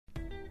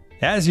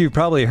As you've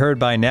probably heard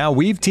by now,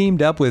 we've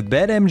teamed up with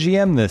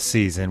BetMGM this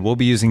season. We'll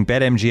be using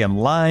BetMGM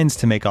lines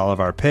to make all of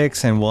our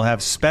picks, and we'll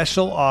have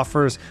special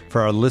offers for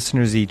our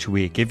listeners each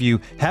week. If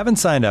you haven't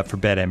signed up for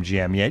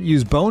BetMGM yet,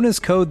 use bonus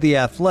code The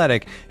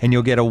Athletic, and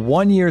you'll get a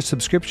 1-year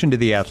subscription to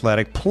The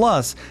Athletic,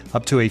 plus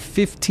up to a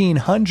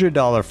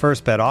 $1,500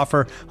 first bet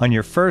offer on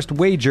your first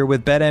wager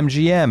with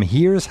BetMGM.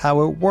 Here's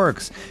how it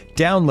works.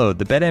 Download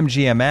the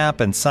BetMGM app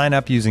and sign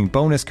up using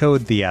bonus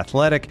code The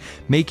Athletic.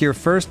 Make your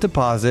first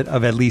deposit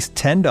of at least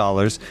 $10.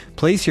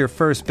 Place your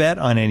first bet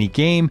on any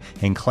game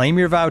and claim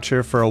your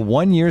voucher for a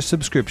 1-year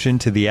subscription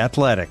to The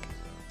Athletic.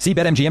 See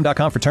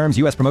BetMGM.com for terms.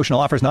 U.S. promotional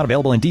offers not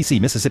available in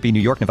D.C., Mississippi, New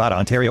York, Nevada,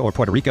 Ontario, or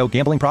Puerto Rico.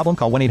 Gambling problem?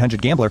 Call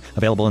 1-800-GAMBLER.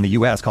 Available in the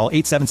U.S. Call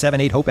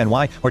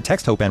 877-8-HOPE-NY or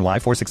text HOPE-NY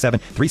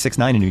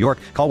 467-369 in New York.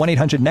 Call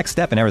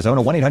 1-800-NEXT-STEP in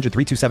Arizona.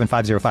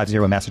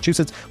 1-800-327-5050 in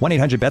Massachusetts.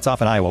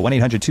 1-800-BETS-OFF in Iowa.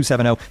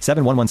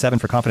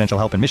 1-800-270-7117 for confidential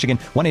help in Michigan.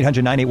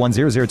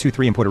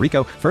 1-800-981-0023 in Puerto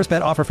Rico. First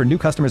bet offer for new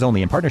customers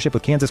only in partnership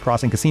with Kansas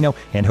Crossing Casino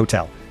and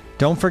Hotel.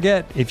 Don't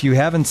forget, if you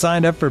haven't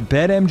signed up for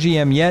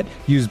BetMGM yet,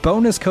 use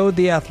bonus code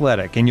The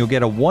Athletic, and you'll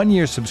get a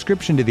 1-year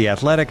subscription to The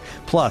Athletic,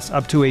 plus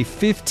up to a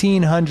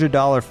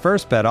 $1,500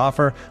 first bet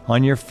offer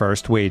on your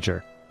first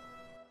wager.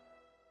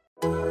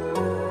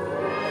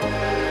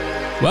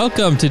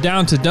 Welcome to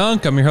Down to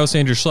Dunk. I'm your host,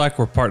 Andrew Schleck.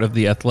 We're part of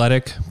the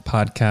Athletic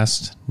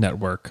Podcast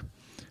Network.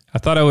 I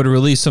thought I would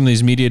release some of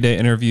these Media Day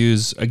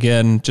interviews,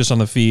 again, just on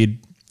the feed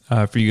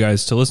for you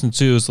guys to listen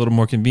to. It's a little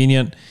more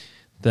convenient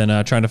than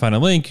trying to find a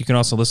link. You can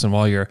also listen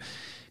while you're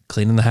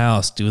cleaning the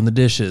house, doing the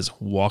dishes,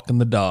 walking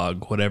the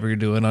dog, whatever you're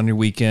doing on your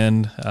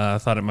weekend. I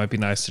thought it might be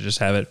nice to just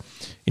have it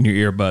in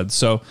your earbuds.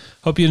 So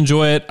hope you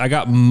enjoy it. I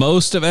got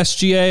most of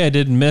SGA. I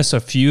did miss a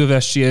few of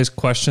SGA's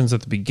questions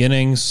at the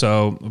beginning,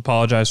 so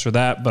apologize for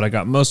that, but I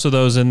got most of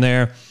those in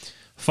there,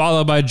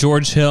 followed by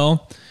George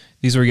Hill.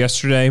 These were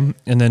yesterday.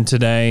 And then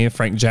today,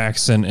 Frank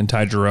Jackson and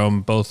Ty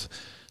Jerome both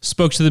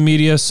spoke to the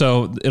media,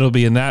 so it'll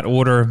be in that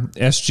order: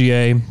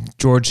 SGA,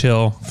 George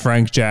Hill,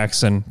 Frank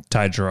Jackson,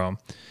 Ty Jerome.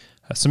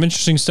 Some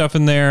interesting stuff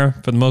in there.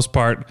 For the most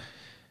part,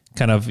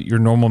 kind of your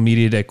normal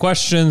Media Day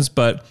questions,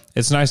 but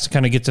it's nice to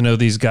kind of get to know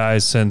these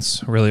guys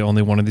since really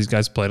only one of these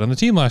guys played on the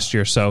team last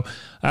year. So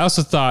I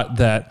also thought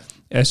that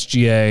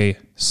SGA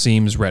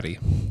seems ready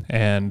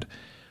and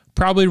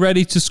probably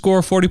ready to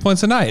score 40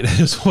 points a night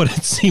is what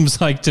it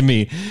seems like to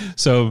me.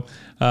 So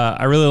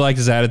I really liked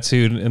his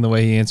attitude and the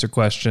way he answered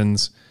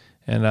questions.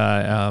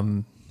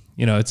 And,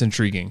 it's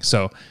intriguing.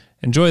 So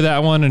enjoy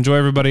that one. Enjoy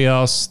everybody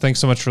else. Thanks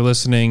so much for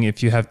listening.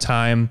 If you have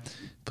time,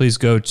 please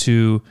go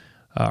to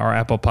our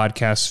Apple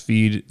Podcast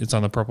feed. It's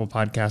on the Purple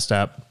Podcast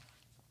app.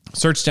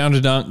 Search Down to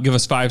Dunk. Give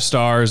us 5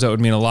 stars. That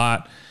would mean a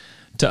lot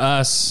to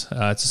us.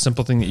 It's a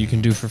simple thing that you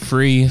can do for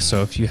free.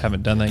 So if you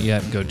haven't done that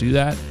yet, go do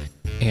that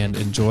and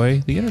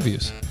enjoy the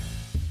interviews.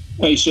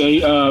 Hey, Shay,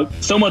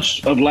 so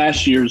much of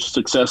last year's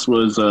success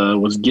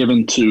was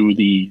given to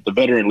the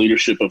veteran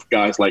leadership of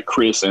guys like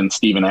Chris and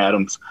Steven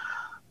Adams.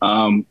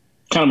 Kind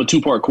of a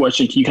 2-part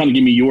question. Can you kind of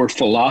give me your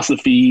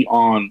philosophy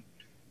on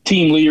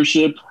team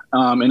leadership,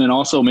 and then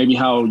also maybe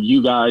how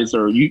you guys,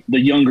 or the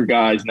younger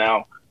guys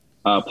now,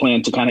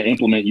 plan to kind of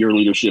implement your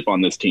leadership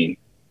on this team?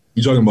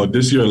 You talking about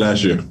this year or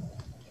last year?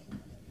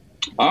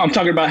 I'm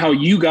talking about how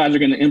you guys are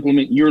going to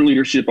implement your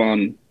leadership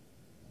on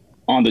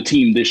the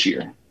team this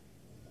year.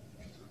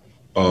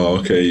 Oh,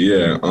 okay,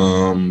 yeah.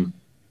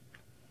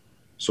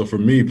 So for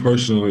me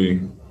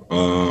personally,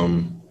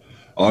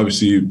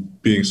 obviously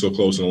being so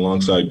close and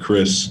alongside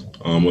Chris,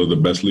 one of the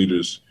best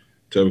leaders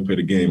to ever play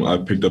the game, I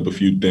picked up a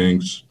few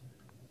things.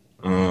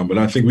 But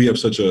I think we have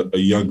such a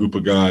young group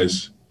of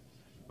guys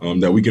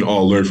that we can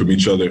all learn from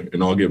each other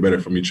and all get better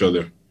from each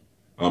other.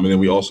 And then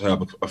we also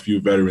have a few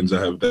veterans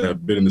that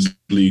have been in this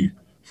league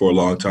for a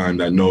long time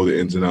that know the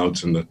ins and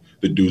outs and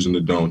the do's and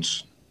the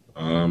don'ts.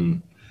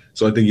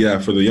 So I think,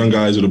 for the young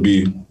guys, it'll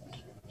be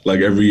like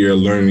every year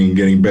learning and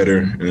getting better.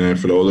 And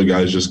for the older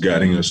guys, just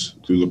guiding us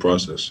through the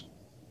process.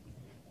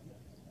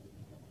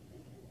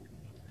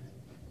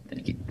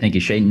 Thank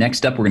you, Shay.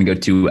 Next up, we're going to go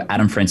to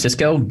Adam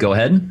Francisco. Go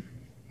ahead.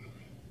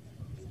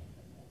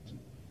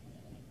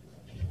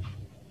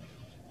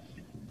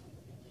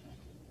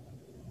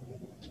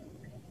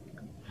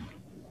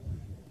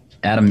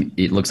 Adam,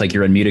 it looks like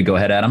you're unmuted. Go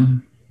ahead,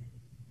 Adam.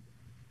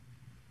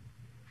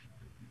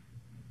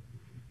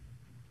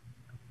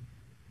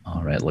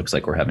 All right, looks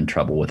like we're having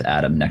trouble with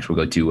Adam. Next, we'll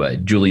go to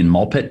Julian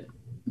Malpit.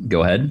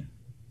 Go ahead.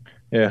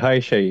 Yeah, hi,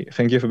 Shay.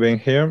 Thank you for being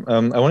here.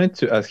 I wanted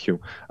to ask you,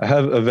 I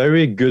have a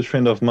very good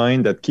friend of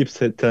mine that keeps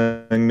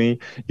telling me,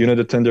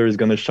 the Thunder is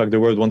going to shock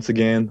the world once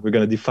again. We're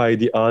going to defy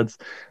the odds.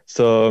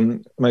 So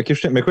my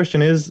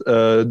question is,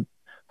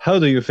 how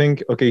do you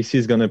think OKC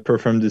is going to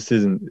perform this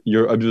season?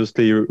 You're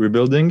obviously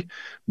rebuilding,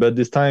 but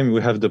this time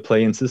we have the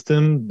play-in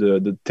system.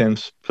 The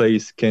 10th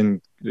place can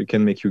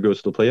make you go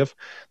to the playoff.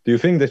 Do you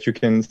think that you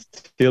can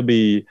still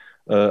be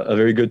a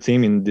very good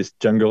team in this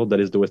jungle that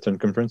is the Western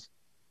Conference?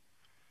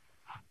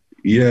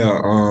 Yeah,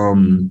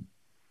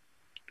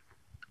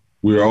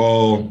 we're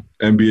all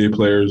NBA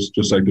players,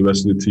 just like the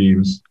rest of the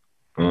teams.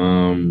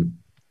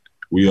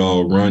 We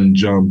all run,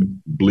 jump,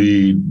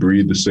 bleed,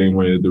 breathe the same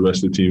way that the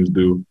rest of the teams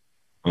do.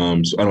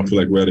 So I don't feel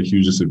like we're at a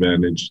huge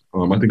disadvantage.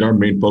 I think our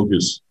main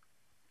focus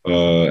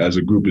as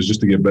a group is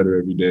just to get better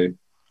every day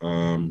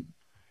and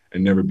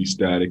never be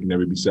static,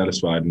 never be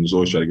satisfied, and just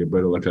always try to get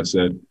better, like I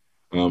said.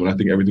 And I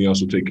think everything else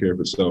will take care of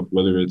itself,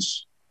 whether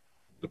it's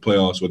the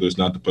playoffs, whether it's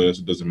not the playoffs,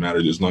 it doesn't matter.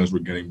 As long as we're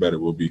getting better,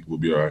 we'll be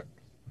all right.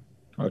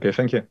 Okay,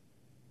 thank you.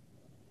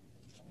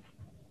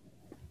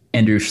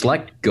 Andrew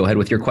Schleck, go ahead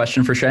with your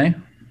question for Shea.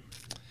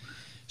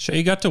 Shea,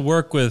 you got to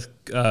work with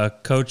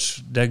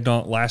Coach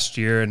Daigneault last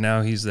year, and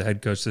now he's the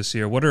head coach this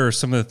year. What are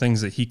some of the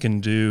things that he can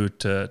do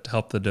to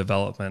help the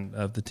development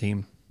of the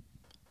team?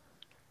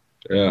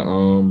 Yeah,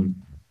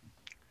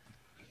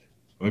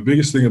 my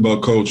biggest thing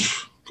about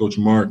Coach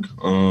Mark,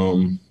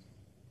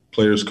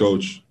 players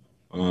coach,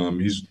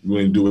 he's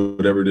willing to do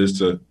whatever it is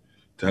to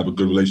have a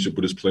good relationship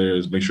with his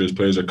players, make sure his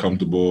players are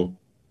comfortable.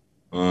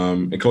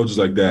 And coaches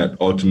like that,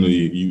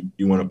 ultimately,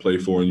 you want to play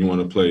for and you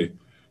want to play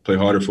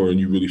harder for, and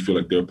you really feel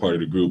like they're part of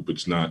the group.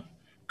 It's not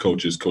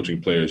coaches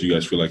coaching players. You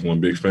guys feel like one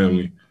big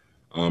family.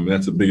 And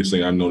that's the biggest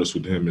thing I've noticed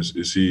with him is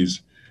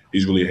he's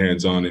really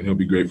hands-on, and he'll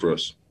be great for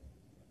us.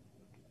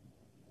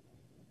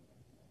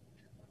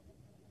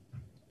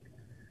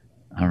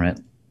 All right.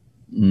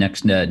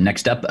 Next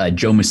up,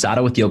 Joe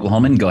Mussata with the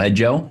Oklahoman. Go ahead,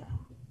 Joe.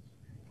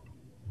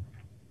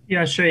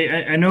 Yeah,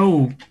 Shea, I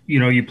know,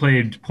 you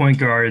played point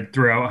guard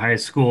throughout high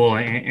school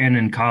and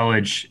in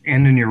college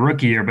and in your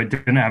rookie year, but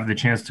didn't have the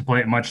chance to play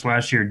it much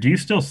last year. Do you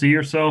still see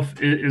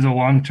yourself as a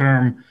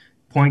long-term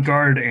point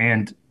guard?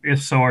 And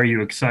if so, are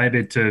you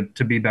excited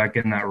to be back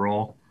in that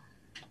role?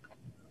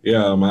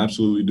 Yeah, I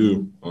absolutely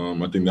do.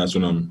 I think that's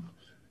when I'm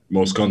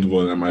most comfortable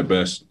and at my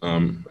best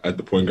at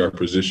the point guard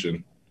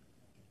position.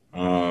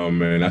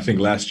 And I think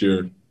last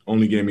year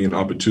only gave me an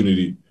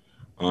opportunity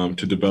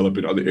to develop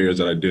in other areas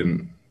that I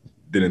didn't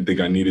think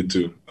I needed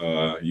to,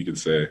 you could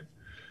say,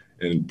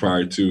 and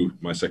prior to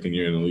my second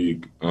year in the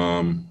league.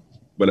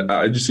 But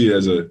I just see it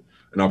as an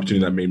opportunity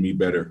that made me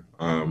better.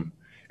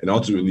 And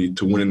ultimately,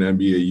 to win in the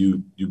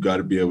NBA, you got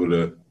to be able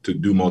to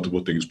do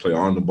multiple things, play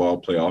on the ball,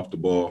 play off the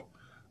ball.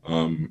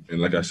 And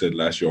like I said,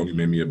 last year only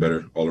made me a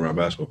better all-around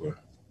basketball player.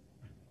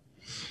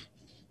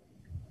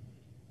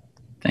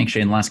 Thanks,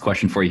 Shane. Last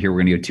question for you here.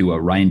 We're going to go to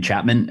Ryan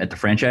Chapman at the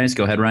Franchise.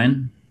 Go ahead,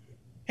 Ryan.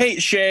 Hey,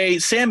 Shea,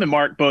 Sam and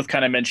Mark both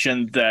kind of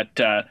mentioned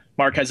that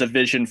Mark has a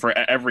vision for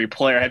every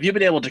player. Have you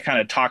been able to kind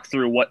of talk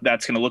through what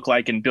that's going to look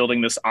like in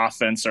building this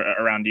offense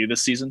around you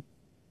this season?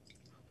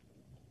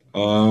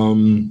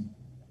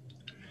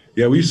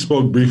 Yeah, we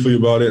spoke briefly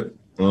about it.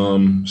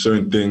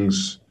 Certain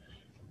things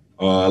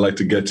I like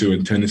to get to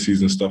in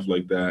tendencies and stuff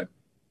like that.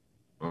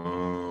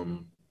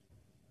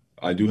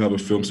 I do have a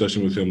film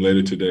session with him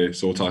later today,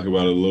 so we'll talk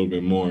about it a little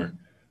bit more.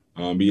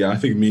 But yeah, I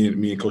think me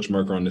and Coach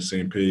Mark are on the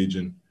same page,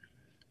 and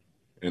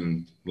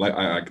like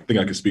I think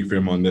I can speak for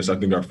him on this. I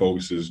think our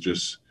focus is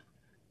just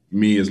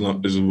me as well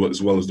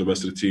as the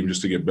rest of the team,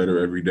 just to get better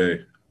every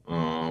day.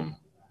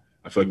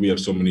 I feel like we have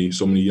so many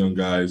young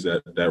guys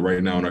that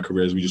right now in our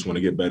careers we just want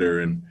to get better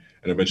and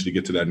eventually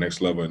get to that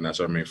next level, and that's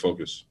our main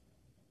focus.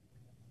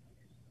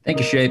 Thank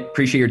you, Shea.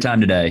 Appreciate your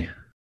time today.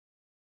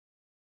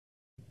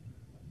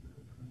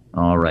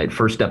 All right.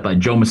 First up,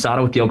 Joe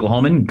Mussata with the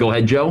Oklahoman. Go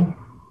ahead, Joe.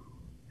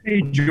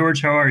 Hey,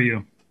 George. How are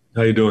you?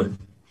 How you doing?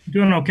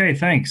 Doing okay,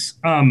 thanks.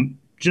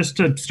 Just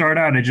to start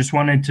out, I just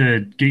wanted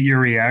to get your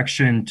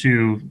reaction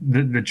to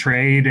the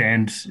trade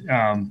and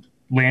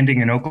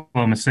landing in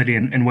Oklahoma City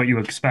and what you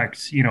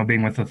expect,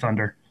 being with the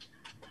Thunder.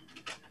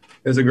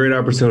 It's a great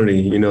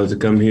opportunity, to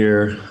come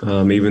here,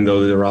 even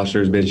though the roster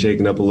has been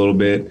shaken up a little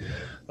bit.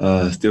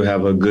 Still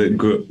have a good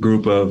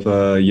group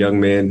of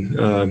young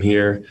men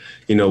here,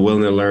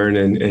 willing to learn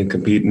and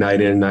compete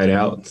night in, night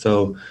out.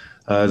 So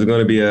it's going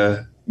to be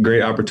a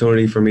great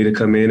opportunity for me to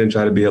come in and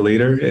try to be a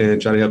leader and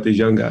try to help these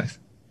young guys.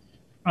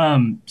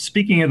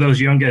 Speaking of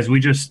those young guys, we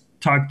just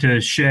talked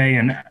to Shea,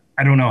 and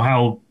I don't know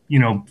how,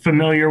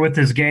 familiar with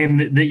this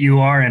game that you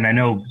are. And I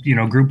know,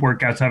 group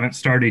workouts haven't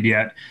started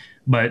yet,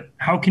 but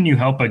how can you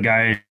help a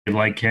guy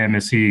like him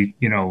as he,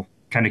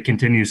 kind of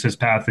continues his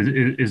path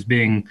as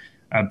being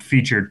a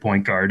featured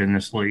point guard in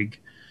this league?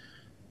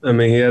 I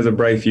mean, he has a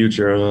bright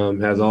future,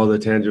 has all the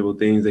tangible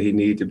things that he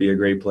needs to be a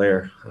great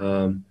player.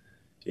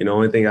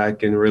 Only thing I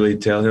can really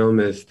tell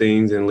him is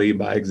things and lead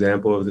by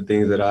example of the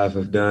things that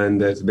I've done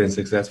that's been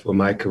successful in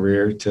my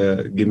career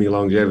to give me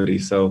longevity.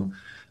 So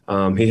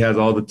he has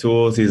all the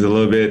tools. He's a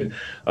little bit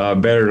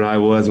better than I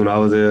was when I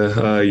was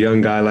a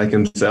young guy like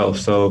himself.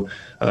 So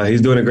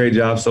he's doing a great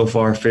job so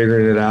far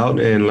figuring it out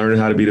and learning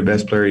how to be the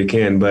best player he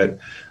can. But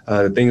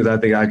the things I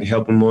think I can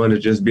help him on is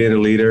just being a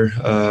leader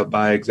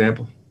by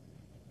example.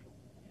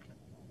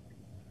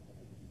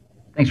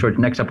 Thanks, George.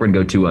 Next up, we're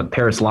going to go to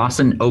Paris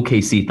Lawson,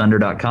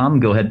 OKCThunder.com.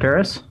 Go ahead,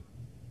 Paris.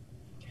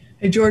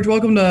 Hey, George,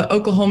 welcome to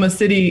Oklahoma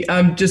City.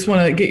 Just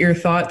want to get your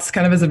thoughts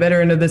kind of as a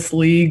veteran of this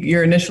league,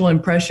 your initial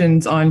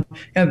impressions on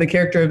kind of the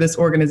character of this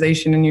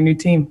organization and your new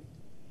team.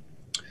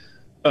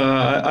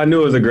 I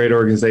knew it was a great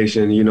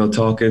organization,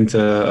 talking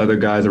to other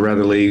guys around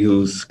the league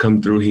who's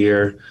come through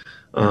here.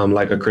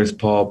 like a Chris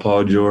Paul,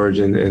 Paul George,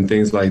 and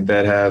things like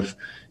that have,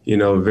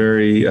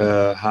 very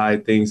high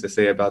things to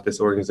say about this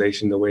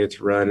organization, the way it's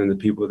run, and the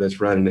people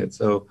that's running it.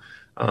 So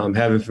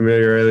having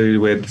familiarity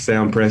with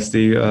Sam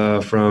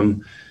Presti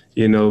from,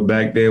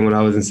 back then when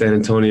I was in San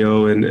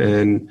Antonio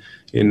and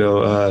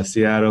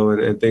Seattle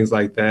and things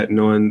like that,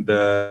 knowing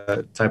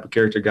the type of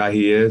character guy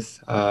he is,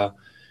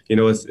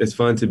 it's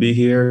fun to be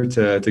here,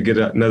 to get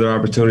another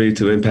opportunity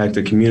to impact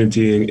the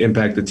community and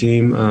impact the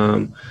team.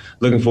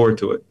 Looking forward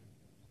to it.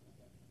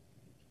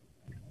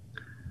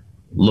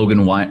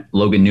 Logan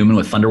Newman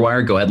with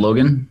Thunderwire. Go ahead,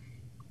 Logan.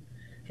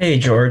 Hey,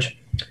 George.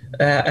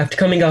 After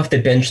coming off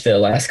the bench the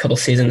last couple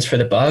seasons for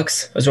the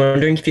Bucks, I was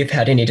wondering if you've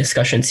had any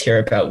discussions here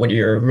about what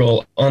your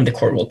role on the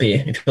court will be.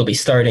 If you'll be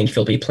starting, if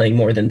you'll be playing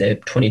more than the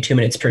 22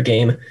 minutes per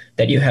game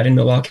that you had in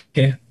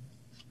Milwaukee.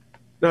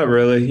 Not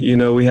really.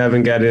 We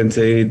haven't got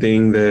into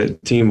anything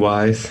that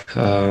team-wise,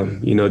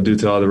 due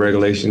to all the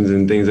regulations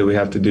and things that we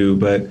have to do.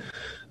 But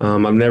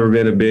I've never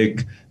been a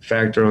big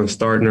factor on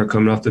starting or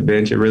coming off the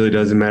bench. It really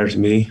doesn't matter to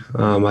me.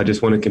 I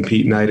just want to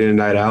compete night in and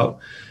night out,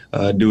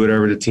 do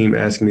whatever the team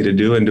asks me to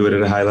do, and do it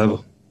at a high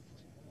level.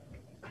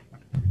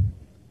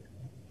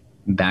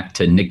 Back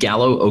to Nick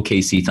Gallo,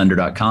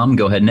 OKCThunder.com.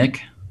 Go ahead, Nick.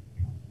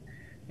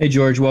 Hey,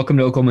 George. Welcome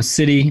to Oklahoma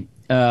City.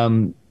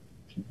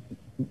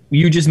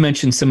 You just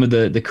mentioned some of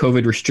the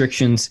COVID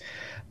restrictions.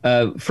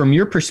 From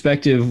your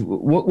perspective,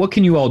 what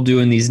can you all do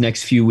in these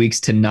next few weeks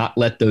to not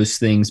let those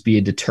things be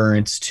a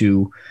deterrence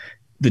to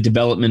the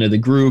development of the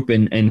group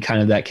and kind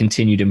of that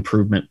continued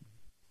improvement?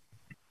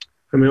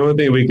 I mean, the only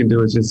thing we can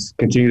do is just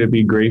continue to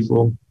be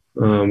grateful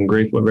of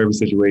every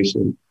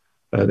situation.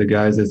 The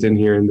guys that's in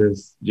here in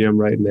this gym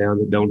right now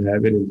that don't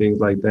have it and things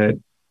like that,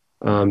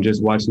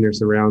 just watching their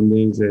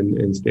surroundings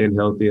and staying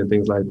healthy and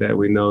things like that.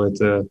 We know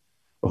it's a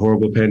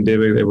horrible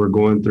pandemic that we're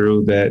going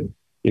through, that,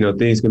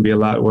 things can be a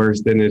lot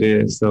worse than it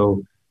is.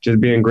 So just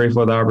being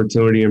grateful for the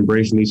opportunity,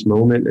 embracing each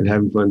moment, and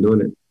having fun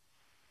doing it.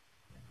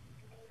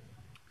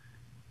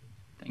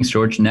 Thanks,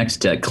 George.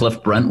 Next,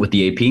 Cliff Brunt with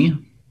the AP.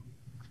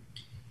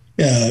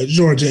 Yeah,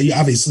 George, you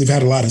obviously have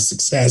had a lot of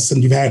success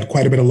and you've had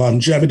quite a bit of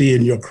longevity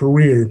in your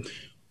career.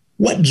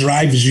 What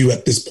drives you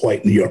at this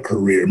point in your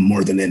career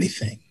more than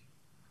anything?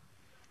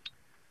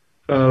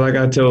 Like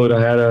I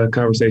had a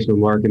conversation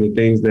with Mark, and the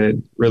things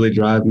that really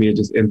drive me are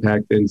just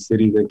impacting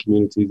cities and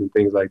communities and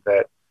things like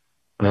that.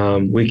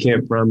 We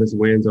can't promise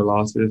wins or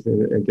losses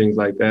and things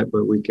like that,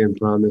 but we can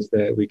promise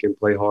that we can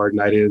play hard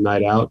night in and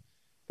night out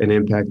and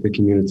impact the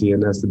community,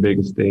 and that's the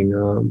biggest thing.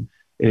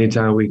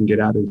 Anytime we can get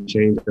out and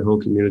change the whole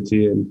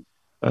community and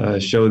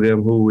show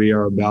them who we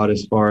are about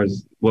as far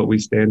as what we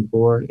stand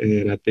for.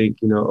 And I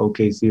think,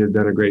 OKC has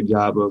done a great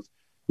job of,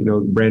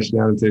 branching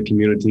out into the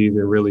communities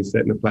and really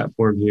setting a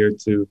platform here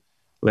to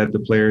let the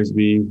players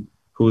be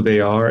who they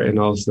are and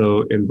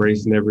also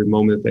embracing every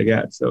moment that they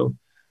got. So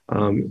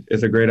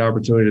it's a great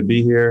opportunity to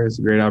be here. It's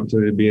a great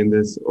opportunity to be in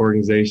this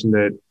organization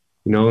that,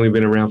 only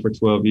been around for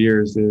 12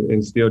 years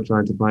and still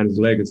trying to find its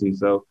legacy.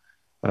 So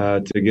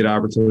to get an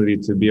opportunity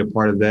to be a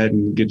part of that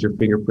and get your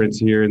fingerprints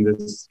here in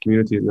this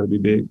community is going to be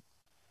big.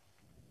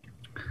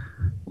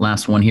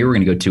 Last one here. We're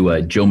going to go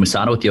to Joe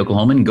Mussata with the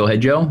Oklahoman. Go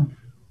ahead, Joe.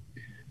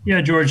 Yeah,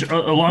 George,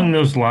 along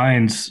those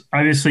lines,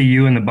 obviously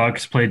you and the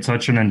Bucks played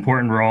such an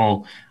important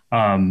role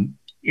in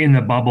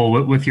the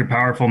bubble with your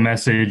powerful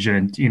message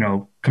and,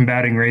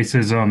 combating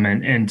racism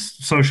and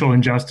social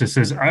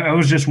injustices. I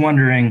was just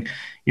wondering,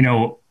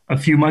 a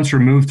few months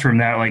removed from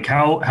that, like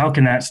how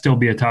can that still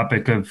be a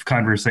topic of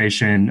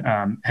conversation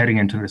heading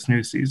into this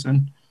new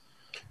season?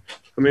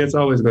 I mean, it's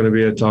always going to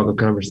be a talk of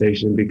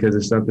conversation because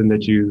it's something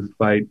that you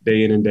fight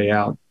day in and day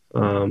out.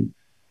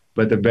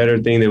 But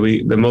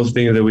the most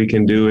things that we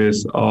can do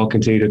is all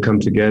continue to come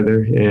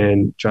together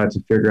and try to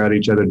figure out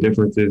each other's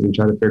differences and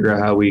try to figure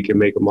out how we can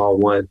make them all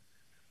one.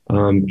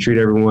 Treat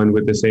everyone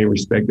with the same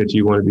respect that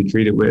you want to be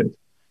treated with.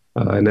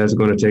 And that's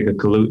going to take a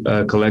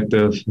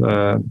collective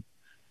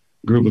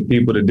group of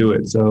people to do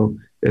it. So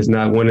it's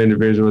not one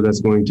individual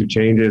that's going to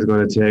change it. It's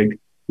going to take,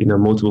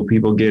 multiple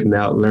people getting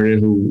out, learning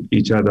who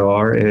each other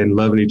are and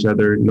loving each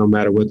other no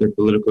matter what their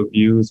political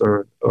views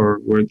or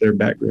what their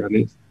background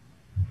is.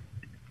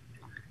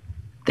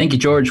 Thank you,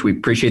 George. We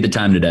appreciate the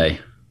time today.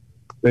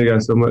 Thank you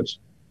guys so much.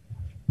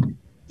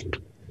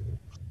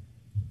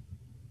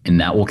 And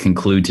that will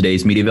conclude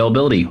today's media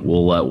availability.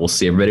 We'll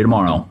see everybody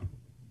tomorrow.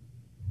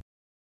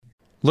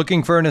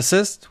 Looking for an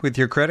assist with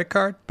your credit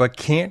card, but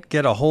can't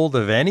get a hold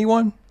of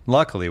anyone?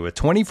 Luckily, with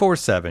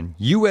 24/7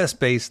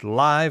 U.S.-based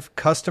live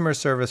customer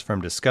service from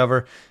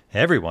Discover,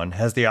 everyone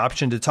has the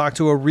option to talk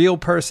to a real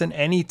person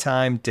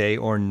anytime, day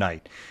or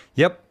night.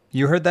 Yep,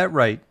 you heard that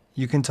right.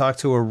 You can talk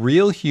to a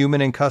real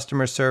human in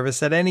customer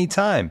service at any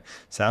time.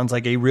 Sounds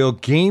like a real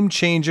game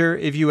changer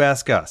if you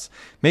ask us.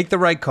 Make the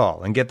right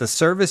call and get the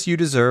service you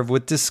deserve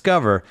with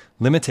Discover.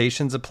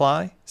 Limitations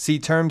apply. See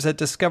terms at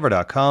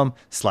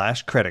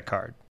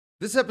discover.com/creditcard.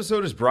 This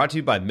episode is brought to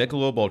you by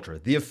Michelob Ultra,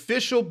 the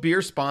official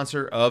beer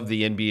sponsor of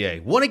the NBA.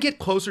 Want to get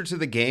closer to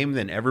the game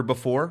than ever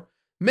before?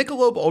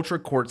 Michelob Ultra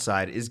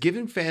Courtside is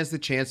giving fans the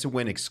chance to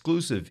win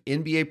exclusive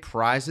NBA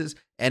prizes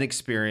and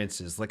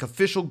experiences like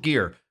official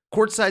gear,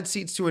 courtside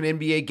seats to an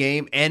NBA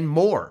game, and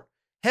more.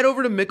 Head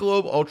over to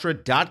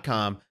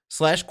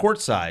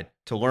MichelobUltra.com/courtside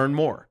to learn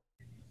more.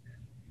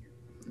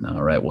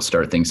 All right, we'll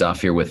start things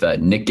off here with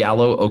Nick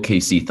Gallo,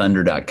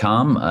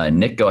 OKCThunder.com.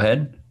 Nick, go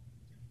ahead.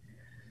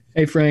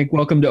 Hey, Frank.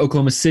 Welcome to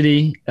Oklahoma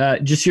City.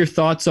 Just your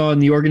thoughts on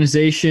the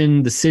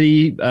organization, the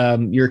city,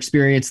 your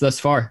experience thus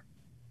far.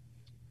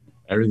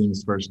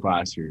 Everything's first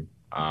class here.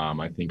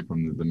 I think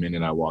from the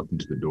minute I walked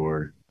into the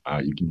door,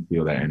 you can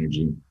feel that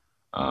energy.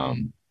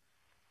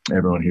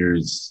 Everyone here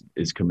is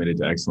committed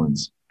to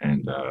excellence,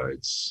 and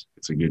it's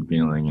a good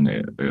feeling, and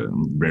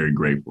I'm very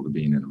grateful to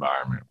be in an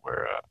environment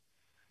where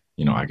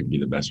I could be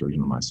the best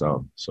version of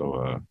myself.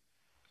 So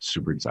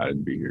super excited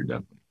to be here,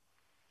 definitely.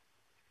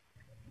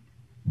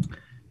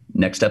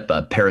 Next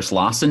up, Paris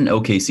Lawson,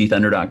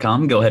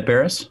 OKCThunder.com. Go ahead,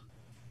 Paris.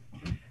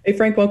 Hey,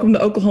 Frank, welcome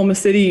to Oklahoma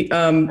City.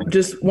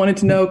 Just wanted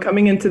to know,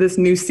 coming into this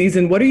new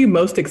season, what are you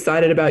most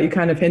excited about? You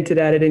kind of hinted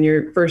at it in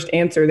your first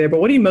answer there, but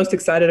what are you most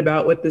excited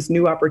about with this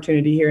new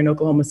opportunity here in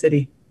Oklahoma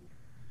City?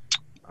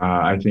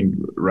 I think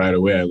right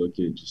away I look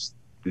at just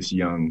this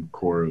young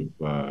core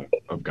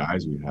of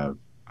guys we have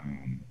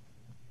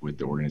with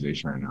the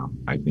organization right now.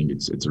 I think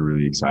it's a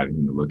really exciting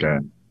thing to look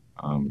at.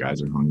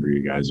 Guys are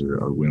hungry. Guys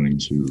are willing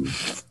to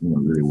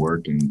really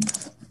work and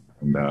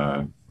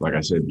like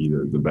I said, be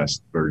the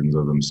best versions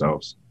of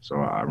themselves. So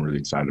I'm really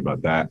excited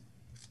about that.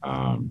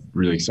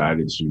 Really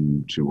excited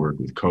to work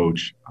with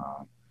Coach,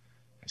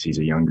 as he's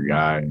a younger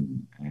guy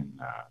and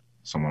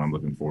someone I'm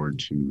looking forward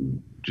to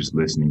just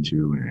listening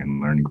to and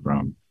learning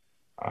from.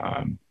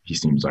 He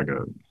seems like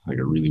a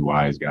really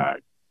wise guy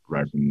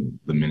right from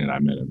the minute I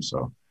met him.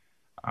 So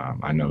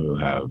I know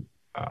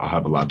I'll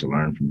have a lot to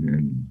learn from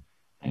him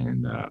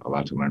and a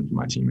lot to learn from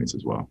my teammates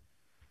as well.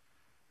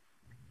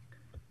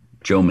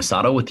 Joe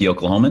Masato with the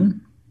Oklahoman.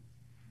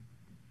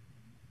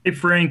 Hey,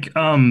 Frank,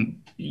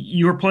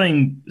 you were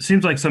playing,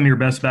 seems like some of your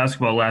best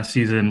basketball last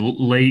season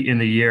late in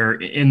the year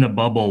in the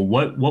bubble.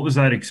 What was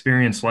that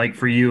experience like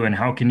for you, and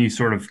how can you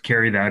sort of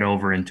carry that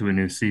over into a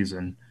new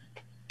season?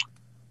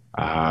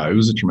 It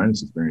was a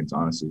tremendous experience,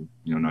 honestly.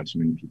 Not too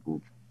many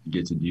people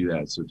get to do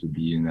that. So to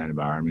be in that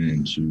environment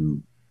and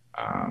to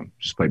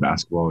just play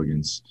basketball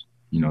against,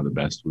 the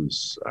best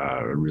was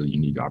a really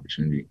unique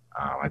opportunity.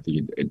 I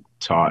think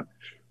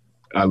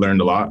I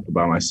learned a lot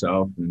about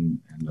myself and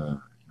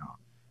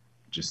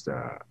just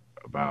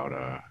about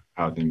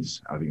how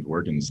things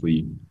work in this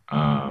league.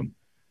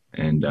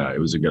 It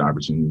was a good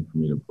opportunity for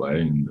me to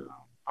play, and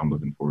I'm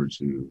looking forward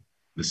to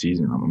the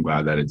season. I'm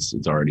glad that it's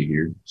already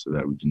here so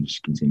that we can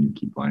just continue to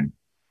keep playing.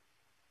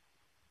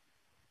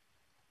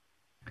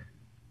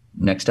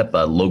 Next up,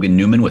 Logan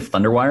Newman with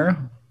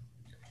Thunderwire.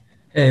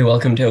 Hey,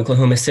 welcome to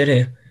Oklahoma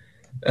City.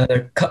 There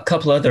are a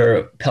couple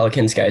other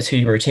Pelicans guys who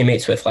you were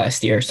teammates with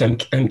last year, so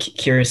I'm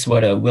curious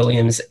what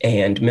Williams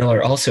and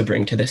Miller also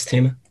bring to this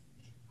team.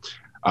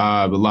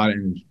 A lot of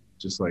energy,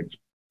 just like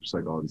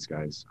all these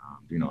guys.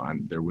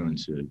 They're willing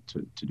to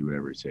do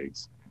whatever it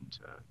takes, and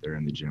they're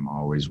in the gym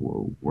always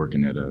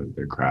working at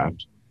their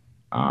craft,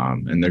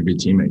 and they're good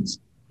teammates.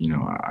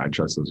 I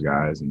trust those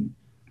guys, and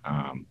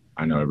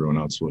I know everyone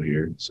else will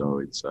here, so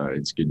it's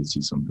good to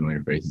see some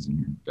familiar faces in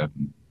here,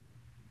 definitely.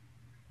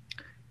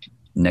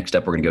 Next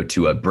up, we're going to go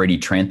to Brady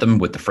Trantham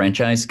with the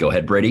Franchise. Go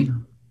ahead, Brady.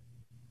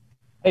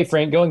 Hey,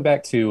 Frank, going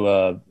back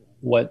to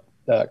what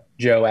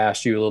Joe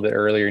asked you a little bit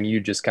earlier, and you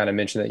just kind of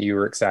mentioned that you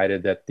were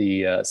excited that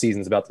the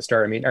season's about to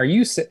start. We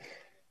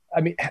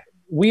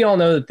all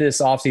know that this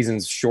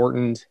offseason's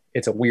shortened.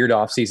 It's a weird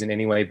offseason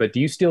anyway, but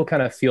do you still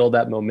kind of feel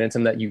that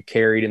momentum that you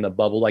carried in the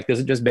bubble? Like, does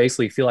it just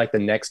basically feel like the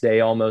next day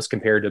almost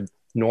compared to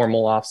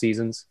normal off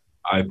seasons?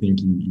 I think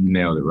you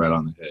nailed it right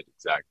on the head.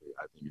 Exactly.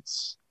 I think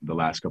it's the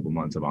last couple of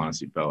months I've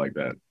honestly felt like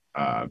that.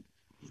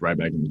 Right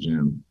back in the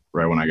gym,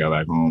 right when I got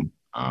back home,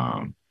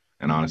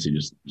 and honestly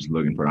just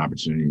looking for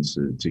opportunities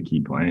to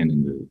keep playing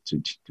and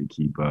to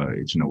keep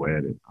itching away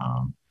at it.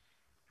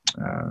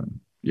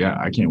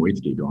 I can't wait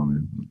to get going,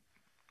 man.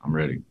 I'm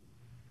ready.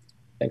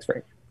 Thanks,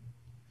 Frank.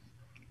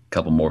 A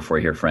couple more for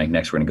you here, Frank.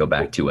 Next, we're going to go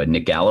back to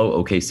Nick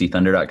Gallo,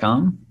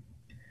 OKCThunder.com.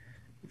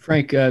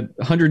 Frank,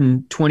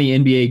 120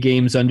 NBA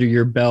games under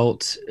your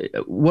belt.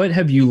 What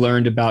have you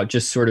learned about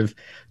just sort of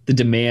the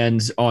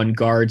demands on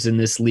guards in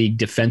this league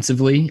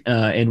defensively,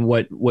 and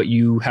what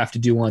you have to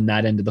do on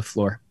that end of the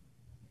floor?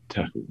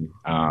 Definitely.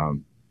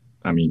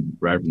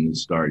 Right from the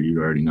start, you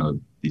already know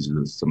these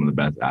are some of the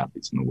best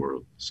athletes in the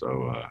world.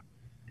 So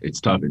it's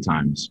tough at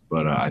times,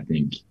 but I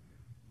think,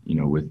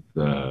 with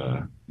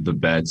the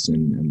vets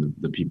and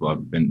the people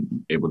I've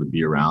been able to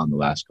be around the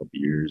last couple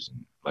of years,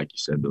 and like you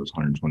said, those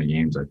 120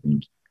 games, I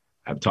think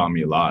have taught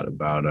me a lot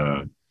about,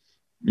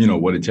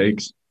 what it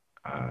takes.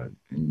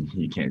 And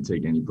you can't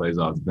take any plays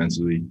off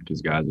defensively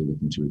because guys are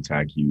looking to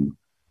attack you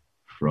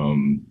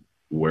from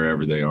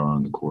wherever they are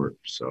on the court.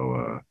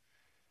 So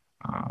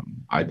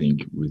I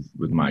think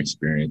with my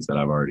experience that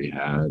I've already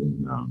had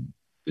and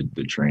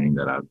the training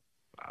that I've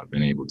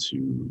been able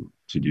to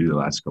do the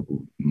last couple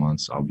of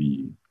months, I'll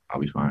be I'll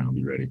be fine. I'll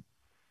be ready.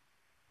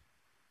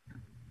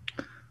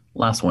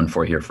 Last one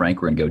for here,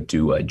 Frank. We're going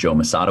to go to Joe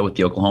Masato with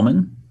the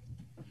Oklahoman.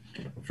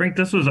 Frank,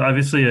 this was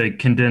obviously a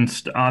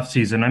condensed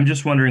offseason. I'm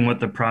just wondering what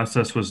the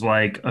process was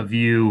like of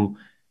you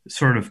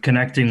sort of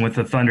connecting with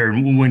the Thunder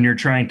when you're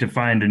trying to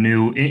find a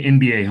new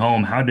NBA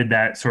home. How did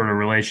that sort of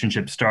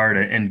relationship start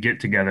and get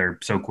together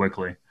so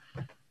quickly?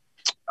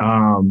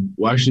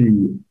 Well,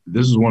 actually,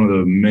 this is one of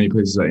the many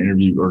places I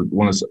interviewed, or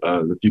one of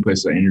the few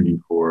places I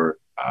interviewed for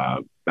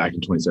back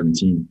in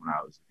 2017 when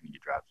I was going to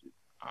get drafted.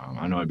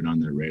 I know I've been on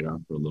their radar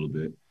for a little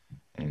bit,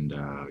 and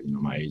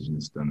my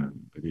agent's done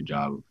a good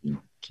job of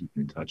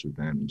keeping in touch with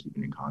them and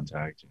keeping in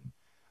contact.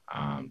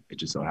 And it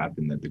just so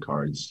happened that the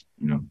cards,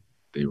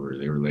 they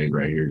were laid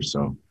right here.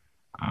 So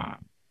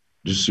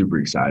just super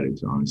excited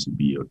to honestly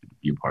be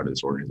a part of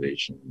this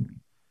organization,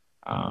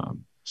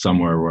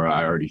 somewhere where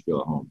I already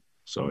feel at home.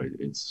 So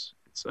it's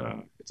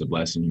a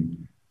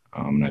blessing,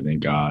 and I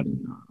thank God,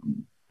 and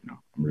I'm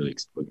really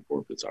looking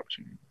forward to this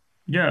opportunity.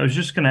 Yeah, I was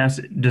just going to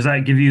ask, does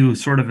that give you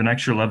sort of an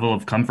extra level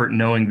of comfort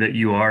knowing that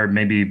you are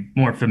maybe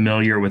more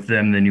familiar with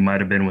them than you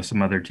might have been with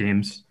some other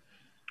teams?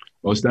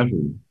 Most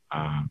definitely.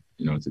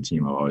 It's a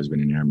team I've always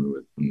been enamored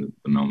with from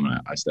the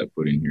moment I stepped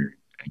foot in here,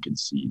 and could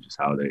see just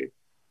how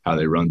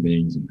they run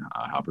things and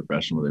how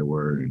professional they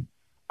were,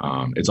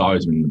 and it's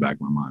always been in the back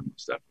of my mind,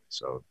 most definitely.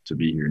 So to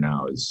be here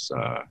now it's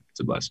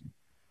a blessing.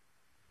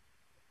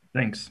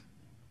 Thanks.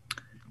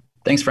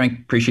 Thanks, Frank.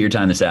 Appreciate your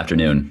time this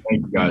afternoon.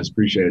 Thank you, guys.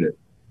 Appreciate it.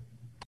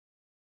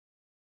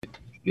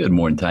 Good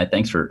morning, Ty.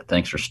 Thanks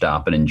for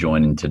stopping and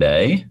joining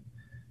today.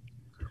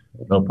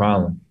 No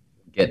problem.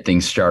 Get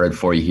things started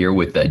for you here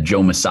with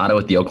Joe Masato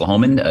at the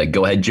Oklahoman.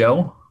 Go ahead,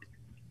 Joe.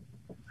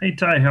 Hey,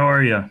 Ty. How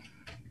are you?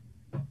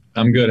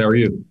 I'm good. How are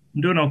you?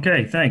 I'm doing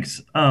okay.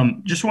 Thanks.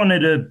 Just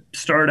wanted to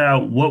start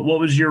out. What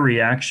was your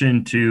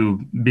reaction to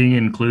being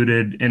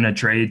included in a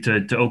trade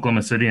to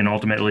Oklahoma City and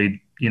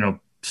ultimately,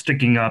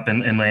 sticking up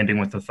and landing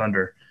with the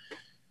Thunder?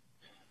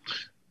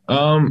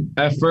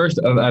 At first,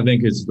 I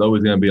think it's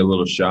always going to be a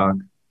little shock.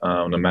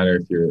 No matter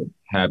if you're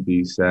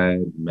happy,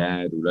 sad,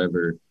 mad,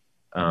 whatever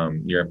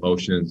your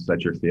emotions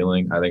that you're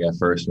feeling. I think at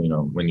first,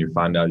 when you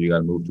find out you got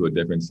to move to a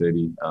different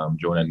city,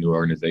 join a new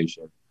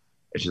organization,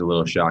 it's just a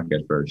little shock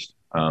at first.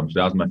 So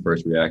that was my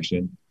first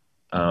reaction.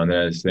 And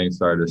then as things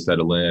started to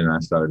settle in, I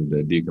started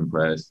to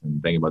decompress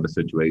and think about the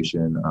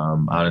situation.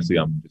 Honestly,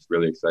 I'm just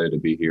really excited to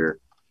be here.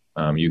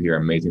 You hear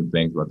amazing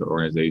things about the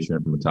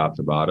organization from the top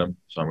to bottom.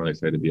 So I'm really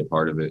excited to be a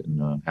part of it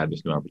and have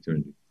this new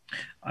opportunity.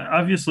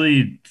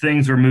 Obviously,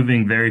 things were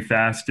moving very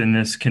fast in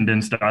this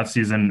condensed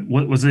offseason.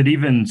 Was it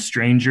even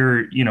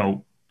stranger,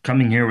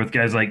 coming here with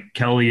guys like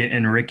Kelly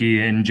and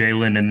Ricky and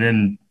Jalen and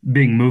then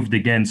being moved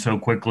again so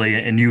quickly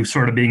and you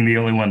sort of being the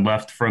only one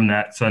left from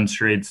that Suns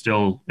trade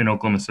still in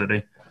Oklahoma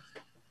City?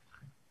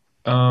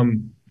 I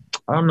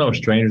don't know if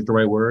strange is the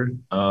right word.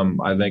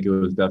 I think it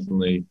was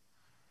definitely –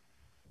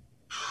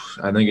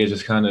 I think it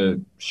just kind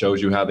of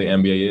shows you how the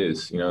NBA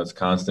is. It's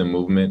constant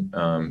movement.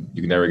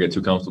 You can never get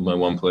too comfortable in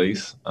one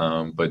place,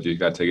 but you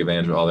got to take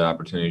advantage of all the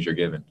opportunities you're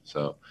given.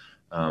 So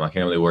I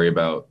can't really worry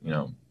about,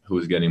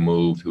 who's getting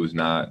moved, who's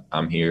not.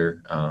 I'm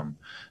here,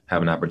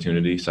 have an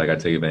opportunity, so I got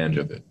to take advantage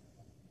of it.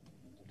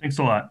 Thanks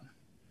a lot.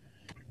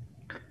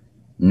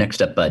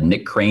 Next up,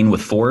 Nick Crane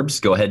with Forbes.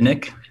 Go ahead,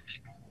 Nick.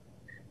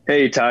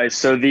 Hey, Ty.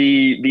 So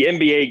the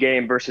NBA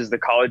game versus the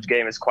college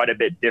game is quite a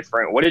bit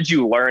different. What did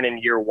you learn in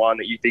year one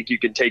that you think you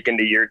can take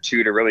into year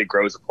two to really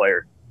grow as a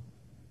player?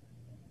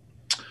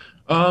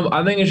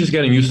 I think it's just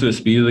getting used to the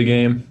speed of the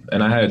game.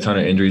 And I had a ton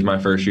of injuries my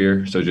first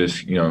year. So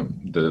just,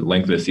 the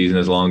length of the season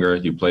is longer.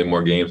 You play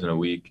more games in a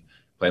week,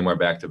 play more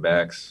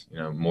back-to-backs,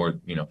 more,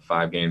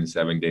 5 games in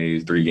 7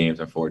 days, 3 games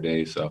in 4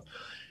 days. So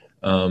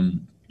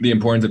the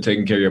importance of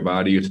taking care of your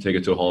body is to take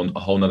it to a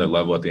whole nother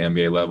level at the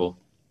NBA level.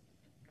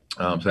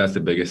 So that's the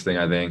biggest thing,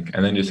 I think.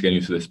 And then just getting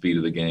used to the speed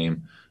of the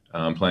game,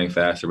 playing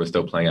faster but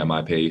still playing at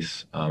my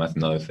pace. That's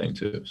another thing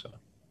too. So.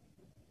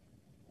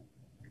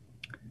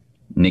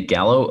 Nick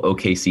Gallo,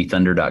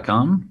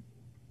 OKCThunder.com.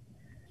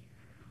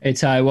 Hey,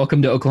 Ty,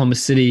 welcome to Oklahoma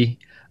City.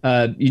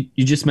 You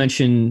just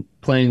mentioned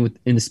playing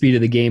in the speed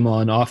of the game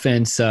on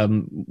offense.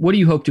 What do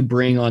you hope to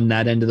bring on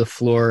that end of the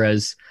floor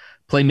as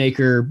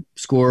playmaker,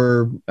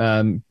 scorer,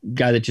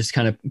 guy that just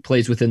kind of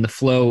plays within the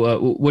flow?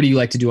 What do you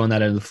like to do on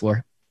that end of the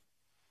floor?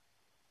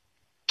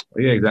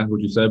 Yeah, exactly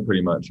what you said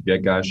pretty much.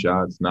 Get guys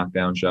shots, knock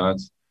down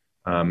shots,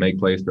 make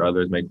plays for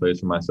others, make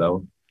plays for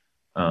myself,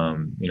 be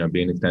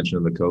an extension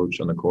of the coach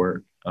on the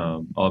court,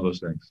 all those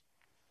things.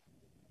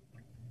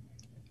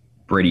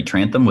 Brady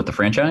Trantham with the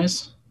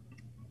Franchise.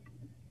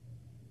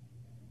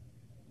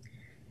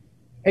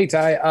 Hey,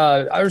 Ty,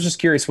 I was just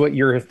curious what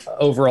your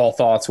overall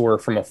thoughts were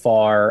from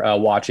afar,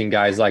 watching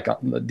guys like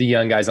the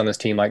young guys on this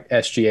team like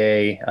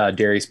SGA,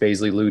 Darius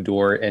Bazley, Lou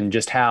Dort, and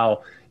just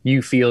how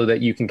you feel that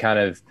you can kind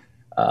of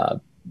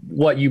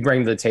what you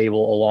bring to the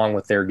table along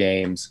with their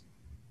games.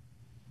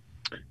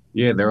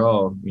 Yeah, they're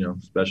all,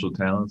 special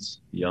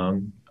talents,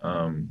 young.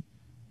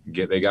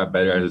 They got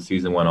better as the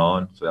season went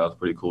on, so that was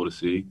pretty cool to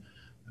see.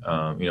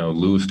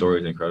 Lou's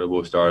story is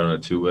incredible. Started on a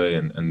two-way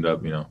and ended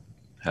up,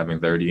 having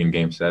 30 in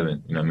Game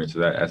 7. You know what I mean? So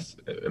that's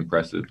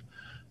impressive.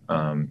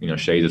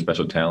 Shai's a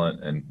special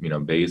talent,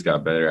 and Bays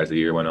got better as the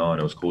year went on.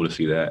 It was cool to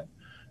see that.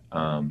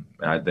 And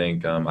I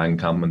think I can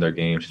compliment their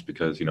games just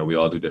because we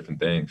all do different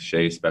things.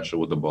 Shai's special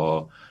with the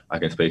ball. I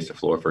can space the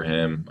floor for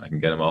him. I can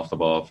get him off the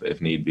ball if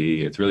need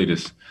be. It's really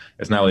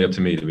it's not really up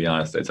to me, to be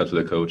honest. It's up to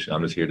the coach.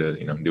 I'm just here to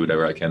do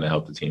whatever I can to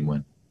help the team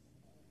win.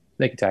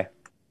 Thank you, Ty.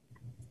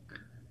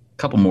 A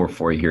couple more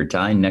for you here,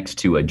 Ty. Next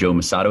to Joe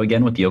Masato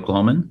again with the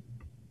Oklahoman.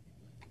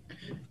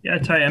 Yeah,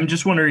 Ty, I'm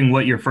just wondering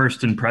what your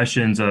first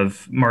impressions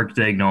of Mark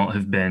Daigneault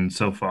have been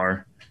so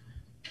far.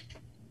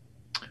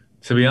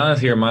 To be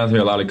honest, he reminds me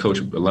a lot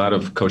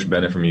of Coach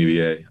Bennett from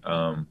UVA.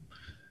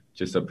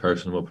 Just a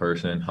personable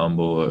person,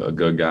 humble, a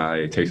good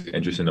guy. He takes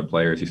interest in the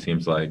players, he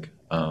seems like,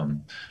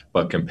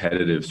 but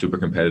competitive, super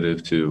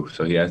competitive too.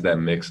 So he has that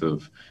mix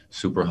of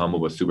super humble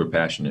but super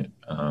passionate.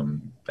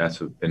 That's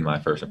been my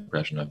first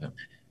impression of him.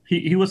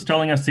 He was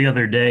telling us the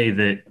other day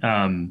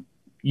that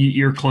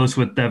you're close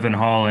with Devin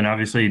Hall, and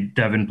obviously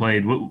Devin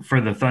played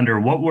for the Thunder.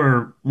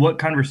 What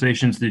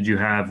conversations did you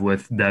have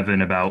with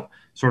Devin about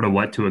sort of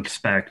what to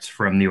expect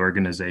from the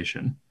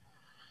organization?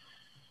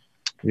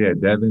 Yeah,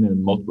 Devin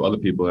and multiple other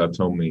people have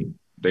told me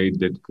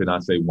could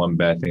not say one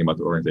bad thing about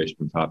the organization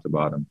from top to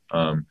bottom.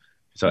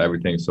 So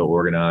everything's so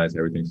organized,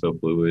 everything's so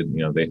fluid.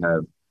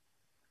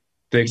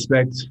 They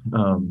expect,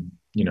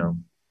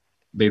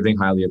 they think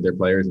highly of their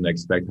players and they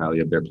expect highly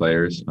of their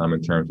players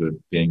in terms of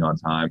being on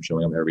time,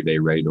 showing up every day,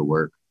 ready to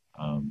work,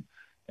 and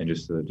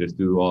just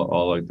do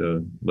all like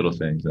the little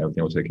things, and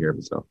everything will take care of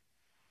itself.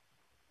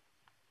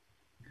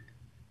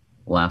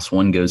 Last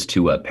one goes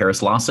to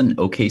Paris Lawson,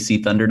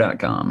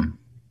 OKCThunder.com.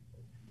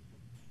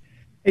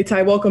 Hey,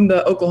 Ty, welcome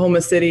to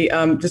Oklahoma City.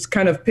 Just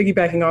kind of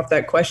piggybacking off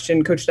that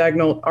question, Coach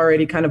Daigneault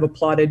already kind of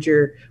applauded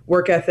your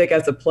work ethic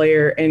as a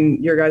player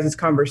and your guys'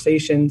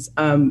 conversations.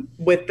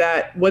 With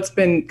that, what's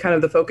been kind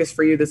of the focus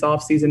for you this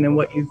offseason and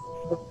what you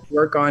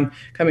work on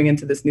coming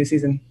into this new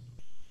season?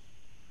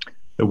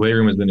 The weight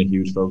room has been a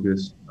huge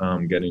focus,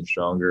 getting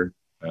stronger.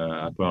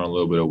 I put on a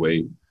little bit of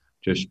weight,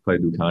 just play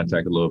through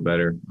contact a little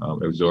better,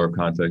 absorb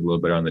contact a little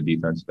better on the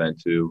defensive end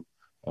too,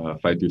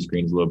 fight through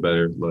screens a little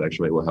better. A little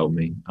extra weight will help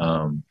me.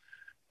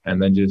 And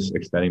then just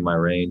extending my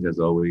range as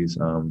always,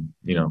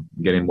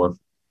 getting more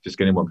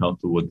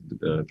comfortable with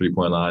the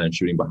three-point line and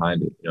shooting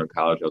behind it.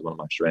 College was one of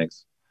my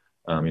strengths,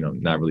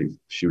 not really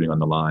shooting on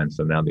the line.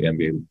 So now the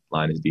NBA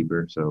line is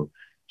deeper. So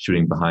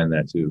shooting behind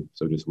that too.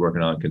 So just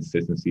working on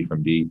consistency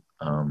from deep,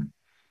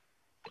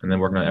 and then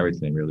working on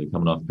everything really,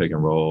 coming off pick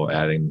and roll,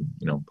 adding,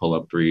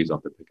 pull-up threes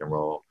off the pick and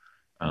roll.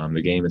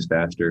 The game is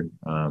faster.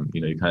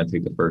 You kind of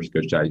take the first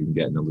good shot you can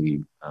get in the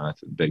league.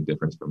 It's a big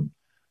difference from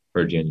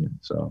Virginia.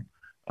 So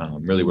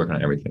really working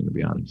on everything, to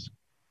be honest.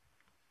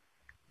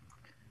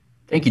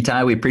 Thank you,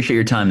 Ty. We appreciate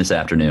your time this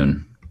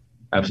afternoon.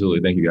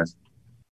 Absolutely. Thank you, guys.